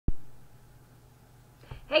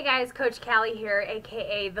Hey guys, Coach Callie here,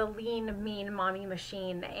 aka the Lean Mean Mommy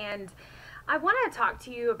Machine, and I want to talk to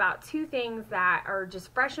you about two things that are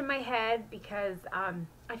just fresh in my head because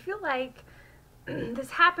I feel like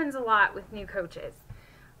this happens a lot with new coaches.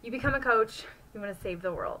 You become a coach, you want to save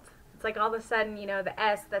the world. It's like all of a sudden, the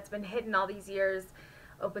S that's been hidden all these years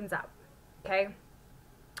opens up, okay?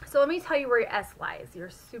 So let me tell you where your S lies, your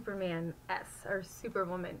Superman S or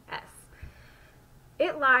Superwoman S.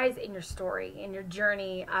 It lies in your story, in your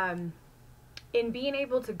journey, in being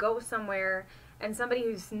able to go somewhere and somebody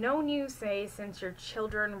who's known you, say, since your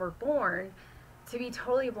children were born, to be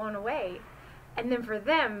totally blown away. And then for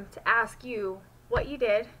them to ask you what you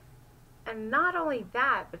did, and not only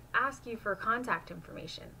that, but ask you for contact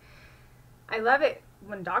information. I love it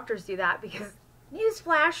when doctors do that because,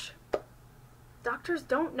 newsflash, doctors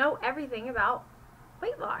don't know everything about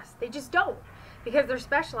weight loss. They just don't, because they're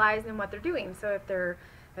specialized in what they're doing. So if they're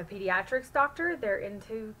a pediatrics doctor, they're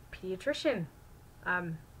into pediatrician. I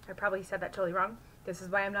probably said that totally wrong. This is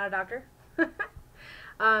why I'm not a doctor.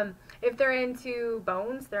 If they're into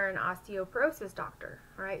bones, they're an osteoporosis doctor,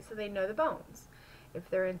 right? So they know the bones. If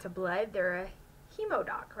they're into blood, they're a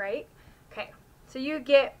hemodoc, right? Okay, so you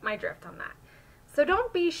get my drift on that. So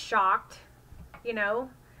don't be shocked,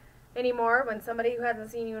 anymore when somebody who hasn't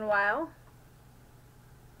seen you in a while.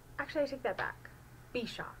 Actually, I take that back. Be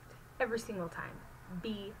shocked. Every single time.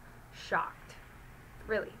 Be shocked.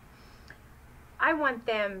 Really. I want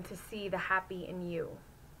them to see the happy in you.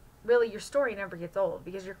 Really, your story never gets old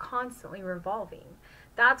because you're constantly revolving.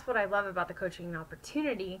 That's what I love about the coaching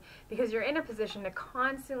opportunity, because you're in a position to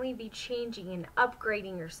constantly be changing and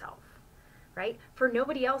upgrading yourself, right? For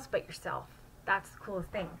nobody else but yourself. That's the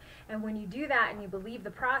coolest thing. And when you do that and you believe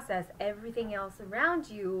the process, everything else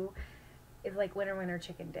around you is like winner, winner,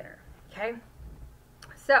 chicken dinner, okay?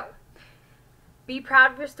 So, be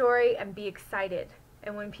proud of your story and be excited.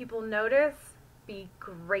 And when people notice, be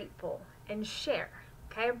grateful and share,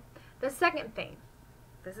 okay? The second thing,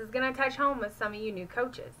 this is going to touch home with some of you new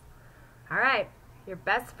coaches. All right, your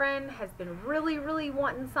best friend has been really, really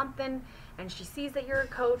wanting something, and she sees that you're a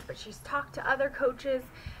coach, but she's talked to other coaches,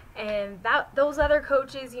 and those other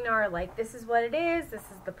coaches, are like, this is what it is, this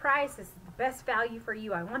is the price, this is the best value for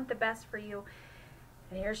you, I want the best for you.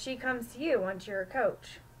 And here she comes to you once you're a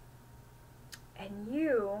coach. And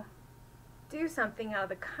you do something out of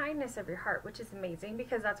the kindness of your heart, which is amazing,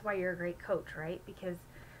 because that's why you're a great coach, right? Because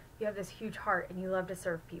you have this huge heart and you love to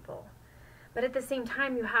serve people. But at the same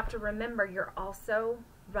time, you have to remember you're also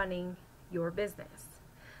running your business.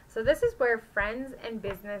 So this is where friends and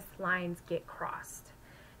business lines get crossed.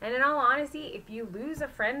 And in all honesty, if you lose a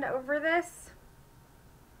friend over this,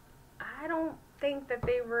 I don't think that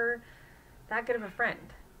they were that good of a friend.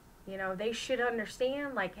 They should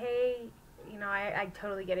understand, like, hey, I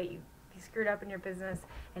totally get it. You screwed up in your business.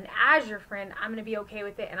 And as your friend, I'm going to be okay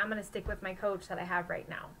with it. And I'm going to stick with my coach that I have right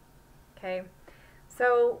now. Okay?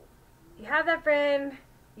 So you have that friend.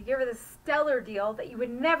 You give her this stellar deal that you would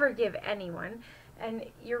never give anyone. And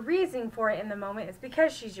your reasoning for it in the moment is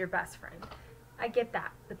because she's your best friend. I get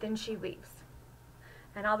that. But then she leaves.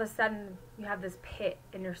 And all of a sudden, you have this pit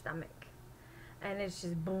in your stomach. And it's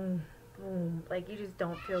just boom, boom. Like, you just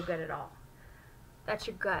don't feel good at all. That's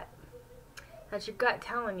your gut. That's your gut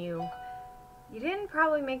telling you you didn't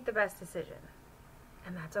probably make the best decision.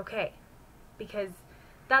 And that's okay. Because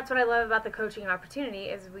that's what I love about the coaching opportunity,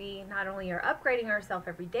 is we not only are upgrading ourselves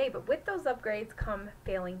every day, but with those upgrades come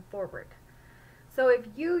failing forward. So if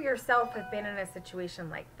you yourself have been in a situation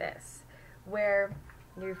like this, where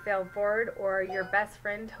you failed forward, or your best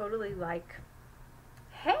friend totally like,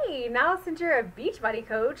 hey, now since you're a Beachbody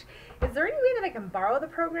coach, is there any way that I can borrow the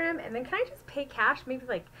program, and then can I just pay cash, maybe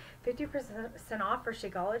like 50% off for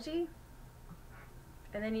Shakeology?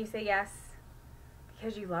 And then you say yes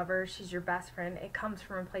because you love her, she's your best friend, it comes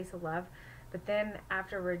from a place of love, but then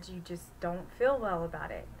afterwards you just don't feel well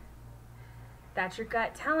about it. That's your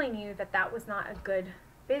gut telling you that that was not a good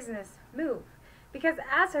business move. Because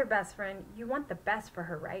as her best friend, you want the best for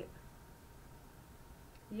her, right?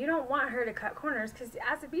 You don't want her to cut corners, because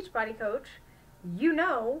as a Beachbody coach, you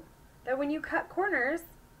know that when you cut corners,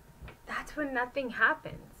 that's when nothing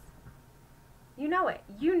happens. You know it.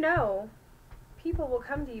 You know people will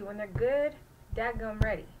come to you when they're good, dadgum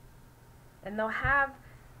ready. And they'll have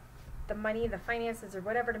the money, the finances, or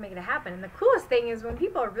whatever to make it happen. And the coolest thing is when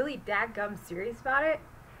people are really dadgum serious about it,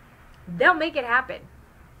 they'll make it happen.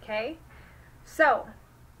 Okay? So,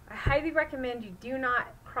 I highly recommend you do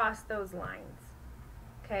not cross those lines.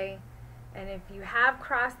 Okay? And if you have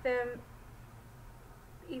crossed them,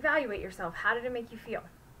 evaluate yourself. How did it make you feel?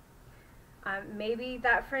 Maybe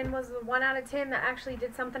that friend was the 1 out of 10 that actually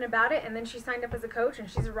did something about it, and then she signed up as a coach, and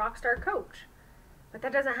she's a rock star coach. But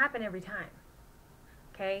that doesn't happen every time.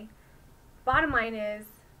 Okay? Bottom line is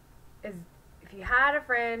if you had a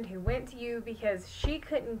friend who went to you because she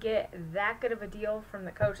couldn't get that good of a deal from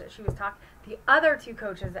the coach that she was talking, the other 2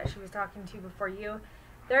 coaches that she was talking to before you,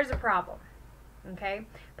 there's a problem. Okay?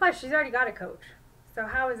 Plus, she's already got a coach. So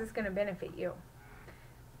how is this going to benefit you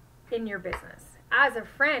in your business? As a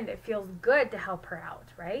friend, it feels good to help her out,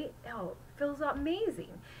 right? Oh, it feels amazing.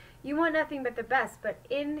 You want nothing but the best, but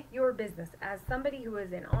in your business, as somebody who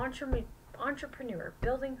is an entrepreneur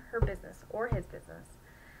building her business or his business,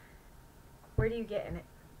 where do you get in it?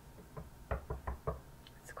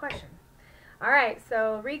 It's a question. All right,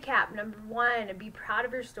 so recap. Number 1, be proud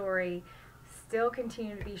of your story. Still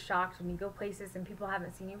continue to be shocked when you go places and people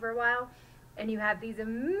haven't seen you for a while, and you have these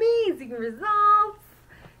amazing results.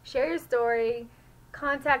 Share your story.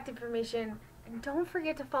 Contact information, and don't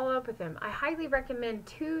forget to follow up with them. I highly recommend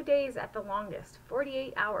 2 days at the longest,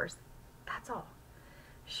 48 hours. That's all.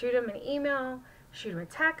 Shoot them an email, shoot them a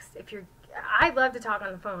text. I'd love to talk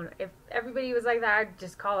on the phone. If everybody was like that, I'd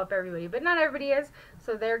just call up everybody, but not everybody is,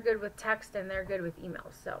 so they're good with text and they're good with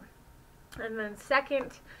emails. So, and then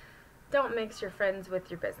second, don't mix your friends with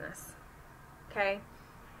your business. Okay?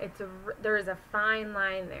 There is a fine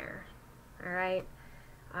line there. All right?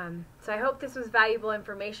 So I hope this was valuable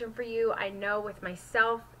information for you. I know with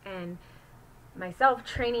myself and myself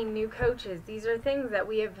training new coaches, these are things that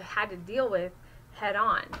we have had to deal with head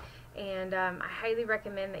on. And I highly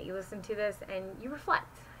recommend that you listen to this and you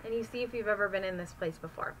reflect and you see if you've ever been in this place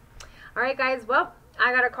before. All right, guys. Well,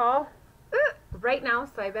 I got a call right now,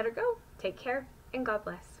 so I better go. Take care and God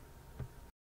bless.